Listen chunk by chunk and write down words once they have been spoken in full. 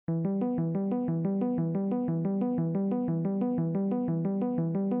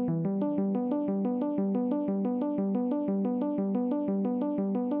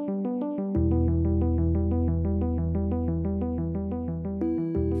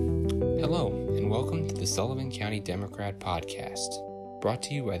Hello, and welcome to the Sullivan County Democrat Podcast, brought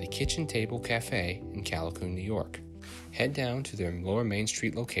to you by the Kitchen Table Cafe in Callicoon, New York. Head down to their Lower Main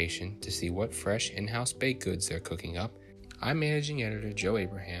Street location to see what fresh in-house baked goods they're cooking up. I'm Managing Editor Joe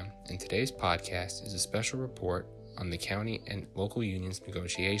Abraham, and today's podcast is a special report on the county and local unions'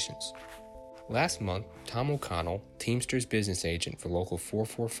 negotiations. Last month, Tom O'Connell, Teamsters business agent for Local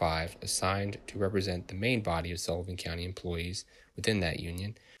 445, assigned to represent the main body of Sullivan County employees within that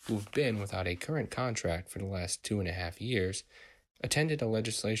union, who have been without a current contract for the last 2.5 years, attended a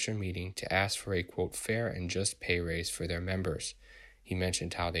legislature meeting to ask for a, quote, fair and just pay raise for their members. He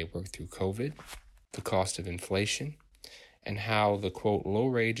mentioned how they worked through COVID, the cost of inflation, and how the, quote, low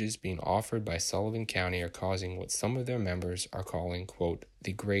wages being offered by Sullivan County are causing what some of their members are calling, quote,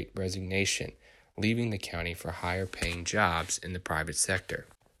 the great resignation, leaving the county for higher paying jobs in the private sector.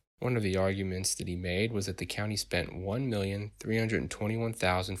 One of the arguments that he made was that the county spent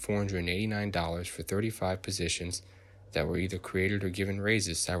 $1,321,489 for 35 positions that were either created or given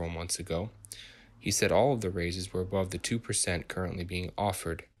raises several months ago. He said all of the raises were above the 2% currently being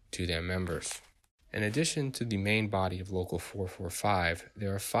offered to their members. In addition to the main body of Local 445,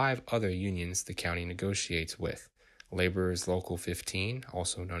 there are 5 other unions the county negotiates with: Laborers Local 15,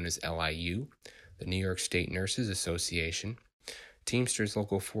 also known as LIU, the New York State Nurses Association, Teamsters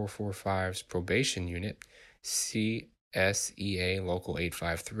Local 445's Probation Unit, CSEA Local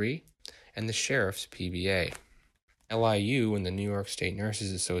 853, and the Sheriff's PBA. LIU and the New York State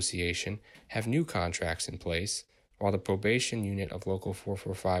Nurses Association have new contracts in place, while the Probation Unit of Local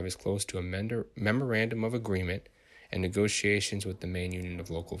 445 is close to a memorandum of agreement, and negotiations with the main union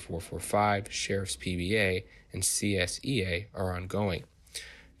of Local 445, Sheriff's PBA, and CSEA are ongoing.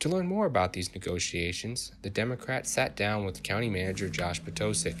 To learn more about these negotiations, the Democrats sat down with County Manager Josh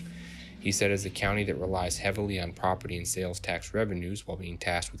Potosek. He said as a county that relies heavily on property and sales tax revenues while being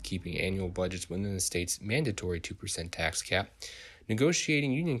tasked with keeping annual budgets within the state's mandatory 2% tax cap,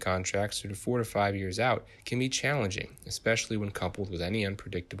 negotiating union contracts sort of 4 to 5 years out can be challenging, especially when coupled with any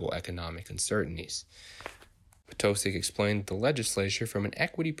unpredictable economic uncertainties. Potosek explained that the legislature, from an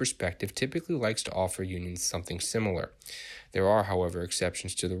equity perspective, typically likes to offer unions something similar. There are, however,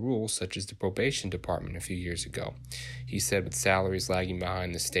 exceptions to the rule, such as the probation department a few years ago. He said with salaries lagging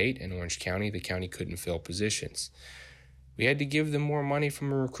behind the state and Orange County, the county couldn't fill positions. We had to give them more money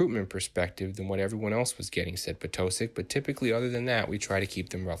from a recruitment perspective than what everyone else was getting, said Potosek, but typically other than that, we try to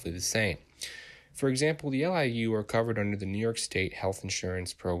keep them roughly the same. For example, the LIU are covered under the New York State Health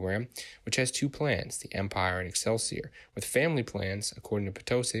Insurance Program, which has 2 plans, the Empire and Excelsior, with family plans, according to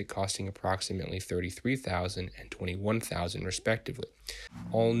Potosek, costing approximately $33,000 and $21,000 respectively.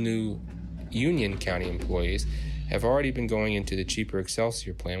 All new Union County employees have already been going into the cheaper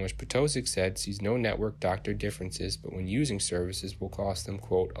Excelsior plan, which Potosek said sees no network doctor differences, but when using services will cost them,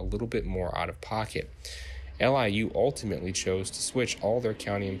 quote, a little bit more out of pocket. LIU ultimately chose to switch all their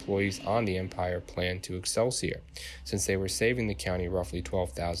county employees on the Empire plan to Excelsior. Since they were saving the county roughly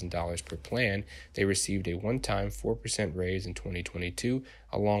 $12,000 per plan, they received a one-time 4% raise in 2022,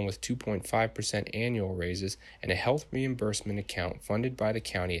 along with 2.5% annual raises and a health reimbursement account funded by the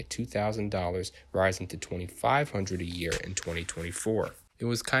county at $2,000, rising to $2,500 a year in 2024. It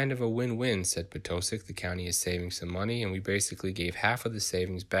was kind of a win-win, said Potosek. The county is saving some money, and we basically gave half of the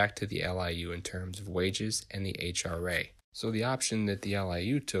savings back to the LIU in terms of wages and the HRA. So the option that the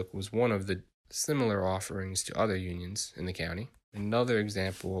LIU took was one of the similar offerings to other unions in the county. Another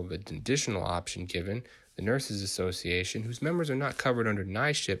example of an additional option given, the Nurses Association, whose members are not covered under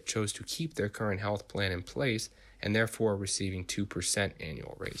NYSHIP, chose to keep their current health plan in place and therefore are receiving 2%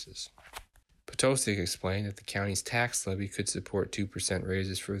 annual raises. Potosek explained that the county's tax levy could support 2%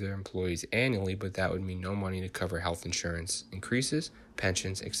 raises for their employees annually, but that would mean no money to cover health insurance increases,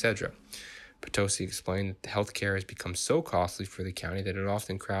 pensions, etc. Potosek explained that the health care has become so costly for the county that it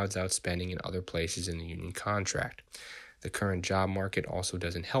often crowds out spending in other places in the union contract. The current job market also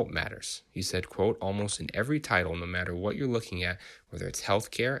doesn't help matters. He said, quote, almost in every title, no matter what you're looking at, whether it's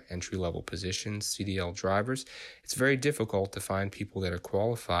healthcare, entry-level positions, CDL drivers, it's very difficult to find people that are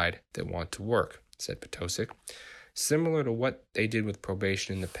qualified that want to work, said Potosek. Similar to what they did with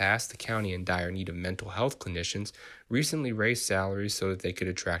probation in the past, the county, in dire need of mental health clinicians, recently raised salaries so that they could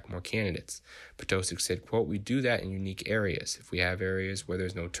attract more candidates. Potosek said, quote, we do that in unique areas. If we have areas where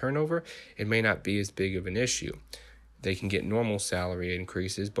there's no turnover, it may not be as big of an issue. They can get normal salary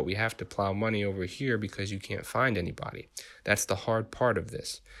increases, but we have to plow money over here because you can't find anybody. That's the hard part of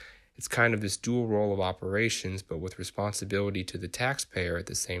this. It's kind of this dual role of operations, but with responsibility to the taxpayer at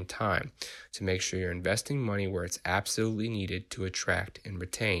the same time, to make sure you're investing money where it's absolutely needed to attract and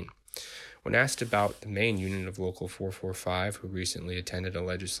retain. When asked about the main unit of Local 445, who recently attended a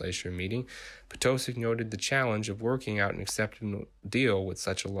legislature meeting, Potosek noted the challenge of working out an acceptable deal with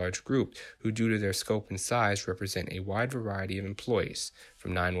such a large group, who, due to their scope and size, represent a wide variety of employees,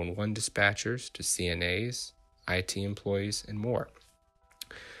 from 911 dispatchers to CNAs, IT employees, and more.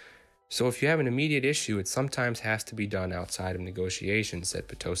 So if you have an immediate issue, it sometimes has to be done outside of negotiations, said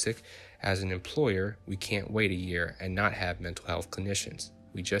Potosek. As an employer, we can't wait a year and not have mental health clinicians.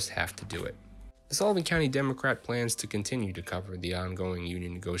 We just have to do it. The Sullivan County Democrat plans to continue to cover the ongoing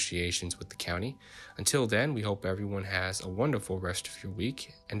union negotiations with the county. Until then, we hope everyone has a wonderful rest of your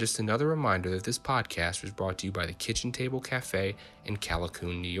week. And just another reminder that this podcast was brought to you by the Kitchen Table Cafe in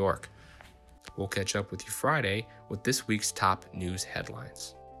Callicoon, New York. We'll catch up with you Friday with this week's top news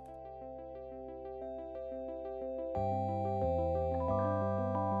headlines.